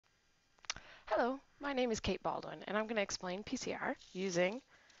Hello, my name is Kate Baldwin, and I'm going to explain PCR using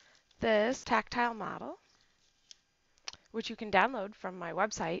this tactile model, which you can download from my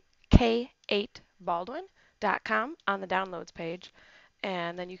website, k8baldwin.com, on the downloads page,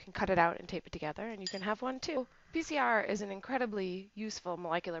 and then you can cut it out and tape it together, and you can have one too. PCR is an incredibly useful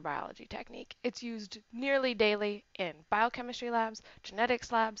molecular biology technique. It's used nearly daily in biochemistry labs,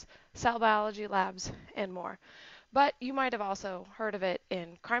 genetics labs, cell biology labs, and more. But you might have also heard of it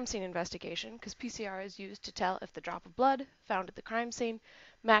in crime scene investigation because PCR is used to tell if the drop of blood found at the crime scene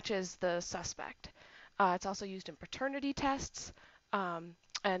matches the suspect. It's also used in paternity tests, and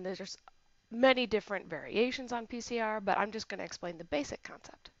there's many different variations on PCR, but I'm just going to explain the basic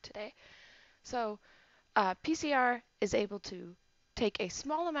concept today. So PCR is able to take a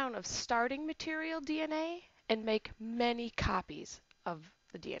small amount of starting material DNA and make many copies of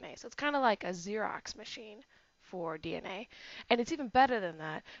the DNA. So it's kind of like a Xerox machine for DNA. And it's even better than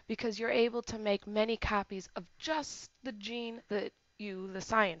that because you're able to make many copies of just the gene that you, the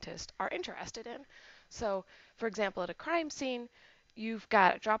scientist, are interested in. So, for example, at a crime scene, you've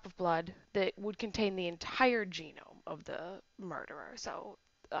got a drop of blood that would contain the entire genome of the murderer. So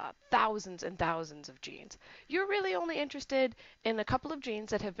thousands and thousands of genes. You're really only interested in a couple of genes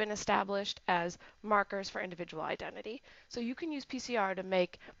that have been established as markers for individual identity. So you can use PCR to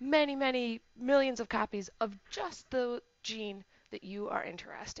make many, many millions of copies of just the gene that you are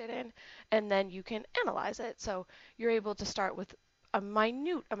interested in, and then you can analyze it. So you're able to start with a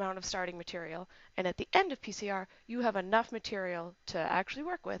minute amount of starting material, and at the end of PCR, you have enough material to actually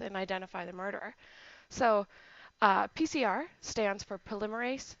work with and identify the murderer. So PCR stands for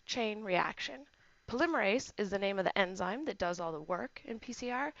polymerase chain reaction. Polymerase is the name of the enzyme that does all the work in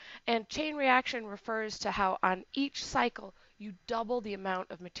PCR, and chain reaction refers to how on each cycle you double the amount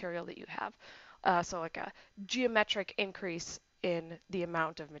of material that you have. So like a geometric increase in the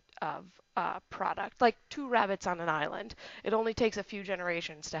amount of product, like two rabbits on an island. It only takes a few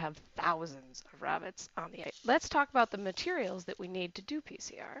generations to have thousands of rabbits on the island. Let's talk about the materials that we need to do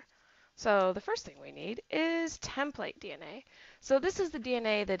PCR. So the first thing we need is template DNA. So this is the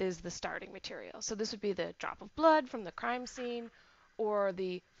DNA that is the starting material. So this would be the drop of blood from the crime scene or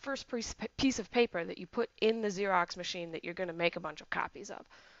the first piece of paper that you put in the Xerox machine that you're going to make a bunch of copies of.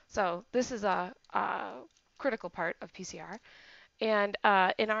 So this is a critical part of PCR. And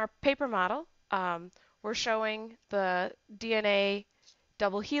in our paper model, we're showing the DNA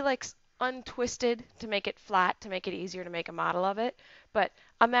double helix untwisted to make it flat, to make it easier to make a model of it. But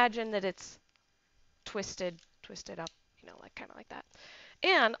imagine that it's twisted up, like kind of like that.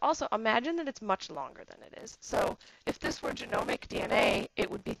 And also imagine that it's much longer than it is. So if this were genomic DNA, it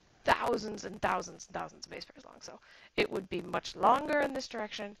would be thousands and thousands and thousands of base pairs long. So it would be much longer in this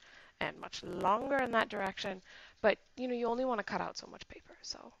direction and much longer in that direction. But you only want to cut out so much paper.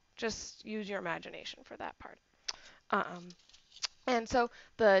 So just use your imagination for that part. And so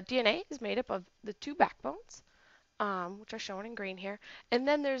the DNA is made up of the two backbones, which are shown in green here. And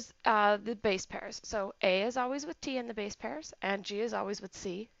then there's the base pairs. So A is always with T in the base pairs, and G is always with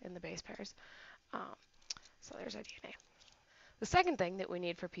C in the base pairs. So there's our DNA. The second thing that we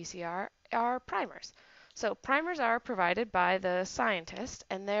need for PCR are primers. So primers are provided by the scientist,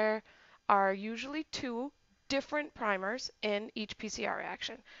 and there are usually two different primers in each PCR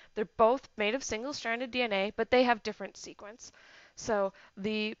reaction. They're both made of single-stranded DNA, but they have different sequence. So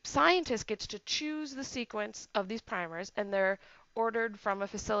the scientist gets to choose the sequence of these primers, and they're ordered from a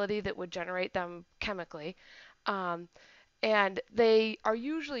facility that would generate them chemically. And they are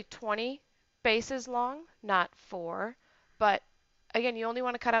usually 20 bases long, not 4. But again, you only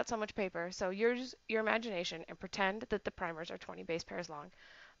want to cut out so much paper, so use your imagination and pretend that the primers are 20 base pairs long.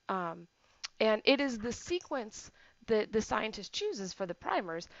 And it is the sequence that the scientist chooses for the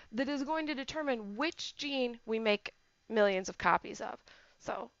primers that is going to determine which gene we make millions of copies of.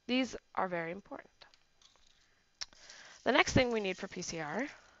 So these are very important. The next thing we need for PCR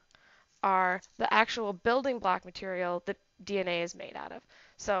are the actual building block material that DNA is made out of.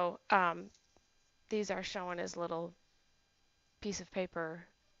 So these are shown as little piece of paper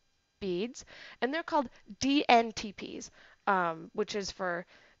beads, and they're called DNTPs, which is for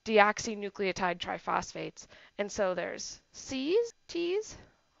deoxynucleotide triphosphates. And so there's C's, T's,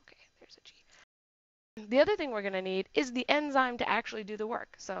 okay, there's a G. The other thing we're going to need is the enzyme to actually do the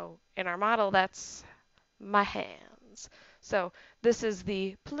work. So in our model, that's my hands. So this is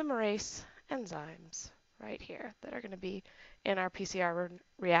the polymerase enzymes right here that are going to be in our PCR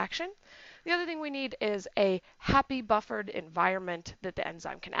reaction. The other thing we need is a happy buffered environment that the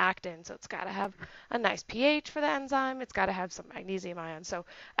enzyme can act in. So it's got to have a nice pH for the enzyme. It's got to have some magnesium ions. So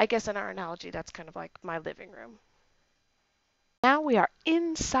I guess in our analogy, that's kind of like my living room. Now we are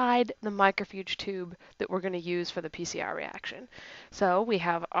inside the microfuge tube that we're going to use for the PCR reaction. So we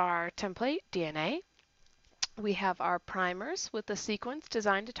have our template DNA, we have our primers with the sequence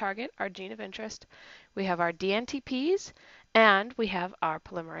designed to target our gene of interest, we have our DNTPs, and we have our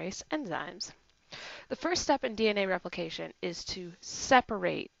polymerase enzymes. The first step in DNA replication is to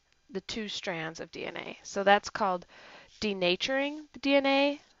separate the two strands of DNA. So that's called denaturing the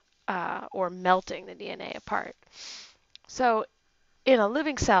DNA or melting the DNA apart. So in a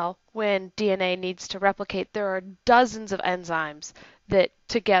living cell, when DNA needs to replicate, there are dozens of enzymes that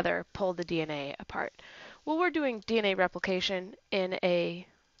together pull the DNA apart. Well, we're doing DNA replication in a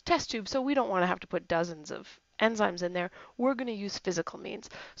test tube, so we don't want to have to put dozens of enzymes in there. We're going to use physical means.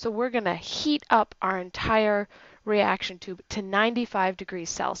 So we're going to heat up our entire reaction tube to 95 degrees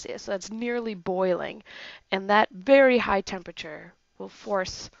Celsius. So that's nearly boiling. And that very high temperature will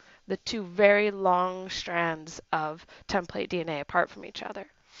force the two very long strands of template DNA apart from each other.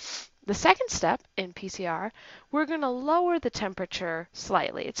 The second step in PCR, we're going to lower the temperature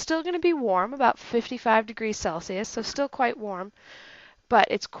slightly. It's still going to be warm, about 55 degrees Celsius, so still quite warm, but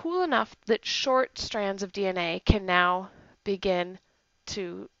it's cool enough that short strands of DNA can now begin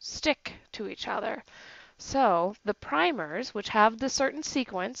to stick to each other. So the primers, which have the certain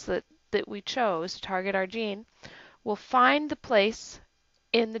sequence that we chose to target our gene, will find the place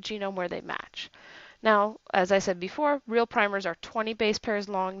in the genome where they match. Now, as I said before, real primers are 20 base pairs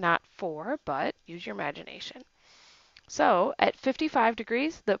long, not 4, but use your imagination. So at 55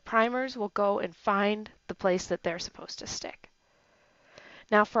 degrees, the primers will go and find the place that they're supposed to stick.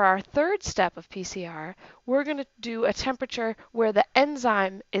 Now for our third step of PCR, we're going to do a temperature where the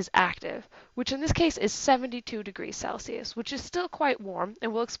enzyme is active, which in this case is 72 degrees Celsius, which is still quite warm,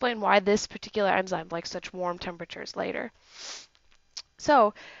 and we'll explain why this particular enzyme likes such warm temperatures later.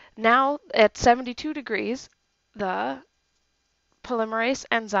 So now at 72 degrees, the polymerase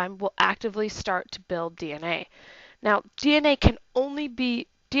enzyme will actively start to build DNA. Now, DNA polymerase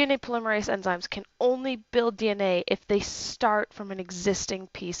enzymes can only build DNA if they start from an existing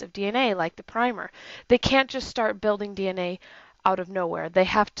piece of DNA, like the primer. They can't just start building DNA out of nowhere. They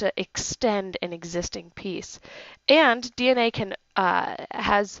have to extend an existing piece. And DNA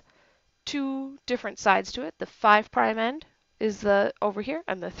has two different sides to it. The 5' end is over here,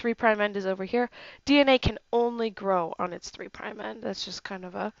 and the 3' end is over here. DNA can only grow on its 3' end. That's just kind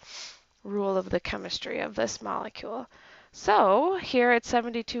of a rule of the chemistry of this molecule. So here at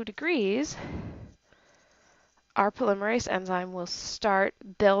 72 degrees, our polymerase enzyme will start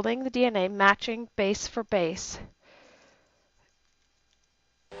building the DNA, matching base for base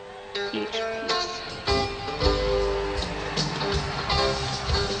each piece.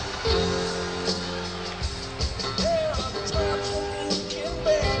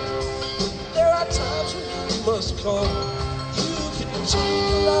 Must come. You can take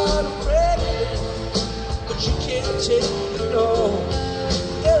a lot of credit, but you can't take it all.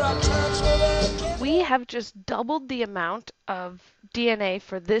 There are times when I get... We have just doubled the amount of DNA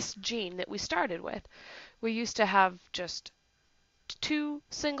for this gene that we started with. We used to have just 2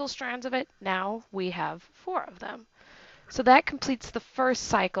 single strands of it. Now we have 4 of them. So that completes the first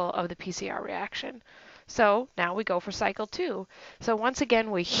cycle of the PCR reaction. So now we go for cycle 2. So once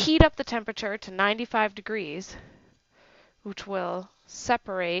again, we heat up the temperature to 95 degrees, which will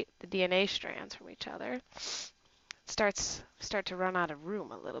separate the DNA strands from each other. Start to run out of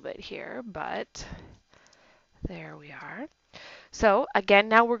room a little bit here, but there we are. So again,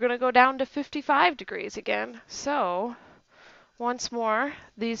 now we're going to go down to 55 degrees again. So once more,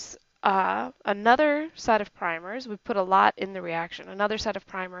 these another set of primers, we put a lot in the reaction, another set of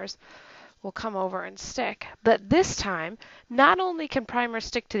primers will come over and stick. But this time, not only can primers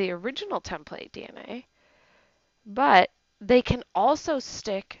stick to the original template DNA, but they can also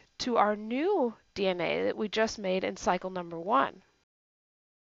stick to our new DNA that we just made in cycle number 1.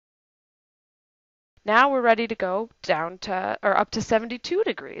 Now we're ready to go down to, or up to 72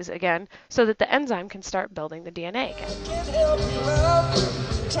 degrees again, so that the enzyme can start building the DNA again. Can't help you out.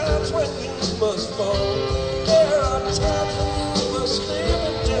 Times when you must fall. There are times when you must live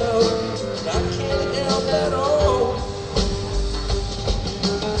it down. I can't help at all.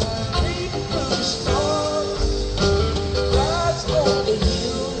 Big blue star, rise on the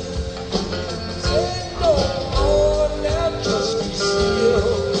hill. Say no more, now just be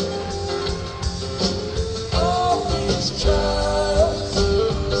still. All these trials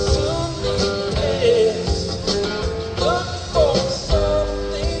soon be past. Look for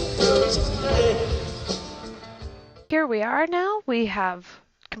something good today. Here we are now. We have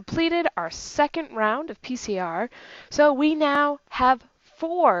completed our second round of PCR. So we now have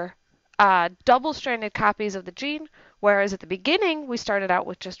 4 double-stranded copies of the gene whereas at the beginning we started out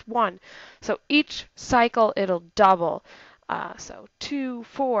with just one. So each cycle it'll double. So 2,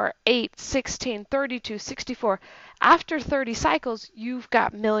 4, 8, 16, 32, 64. After 30 cycles, you've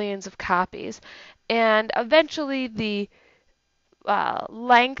got millions of copies. And eventually the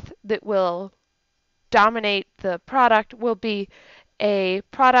length that will dominate the product will be a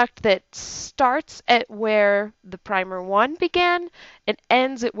product that starts at where the primer 1 began and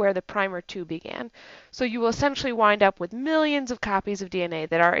ends at where the primer 2 began. So you will essentially wind up with millions of copies of DNA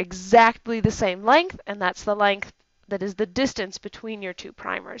that are exactly the same length, and that's the length that is the distance between your two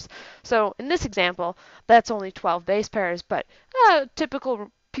primers. So in this example, that's only 12 base pairs, but a typical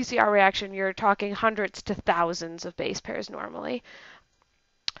PCR reaction, you're talking hundreds to thousands of base pairs normally.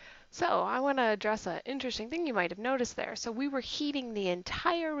 So I want to address an interesting thing you might have noticed there. So we were heating the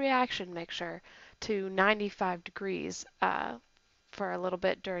entire reaction mixture to 95 degrees for a little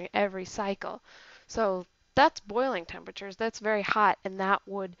bit during every cycle. So that's boiling temperatures. That's very hot, and that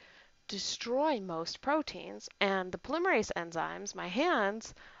would destroy most proteins. And the polymerase enzymes, my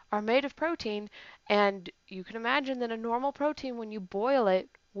hands, are made of protein, and you can imagine that a normal protein, when you boil it,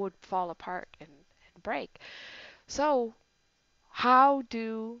 would fall apart and break. So how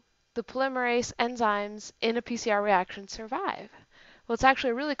do the polymerase enzymes in a PCR reaction survive? Well, it's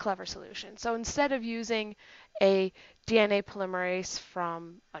actually a really clever solution. So instead of using a DNA polymerase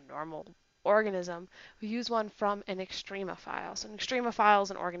from a normal organism, we use one from an extremophile. So an extremophile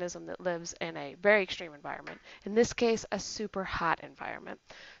is an organism that lives in a very extreme environment. In this case, a super hot environment.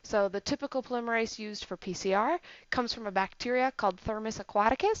 So the typical polymerase used for PCR comes from a bacteria called Thermus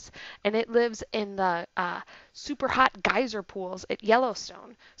aquaticus, and it lives in the super hot geyser pools at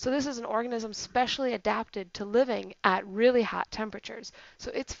Yellowstone. So this is an organism specially adapted to living at really hot temperatures.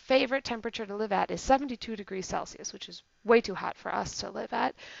 So its favorite temperature to live at is 72 degrees Celsius, which is way too hot for us to live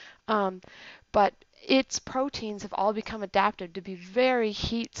at. But its proteins have all become adapted to be very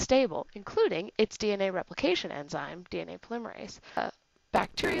heat stable, including its DNA replication enzyme, DNA polymerase.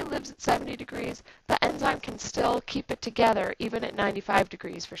 Bacteria lives at 70 degrees, the enzyme can still keep it together even at 95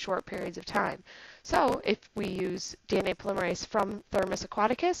 degrees for short periods of time. So if we use DNA polymerase from Thermus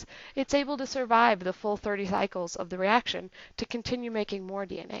aquaticus, it's able to survive the full 30 cycles of the reaction to continue making more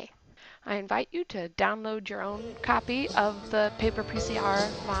DNA. I invite you to download your own copy of the paper PCR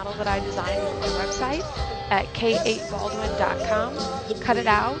model that I designed with my website at k8baldwin.com. Cut it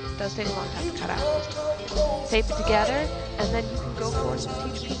out. It does take a long time to cut out. Tape it together, and then you can go forth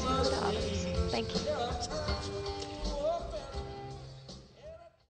and teach PCR to others. Thank you.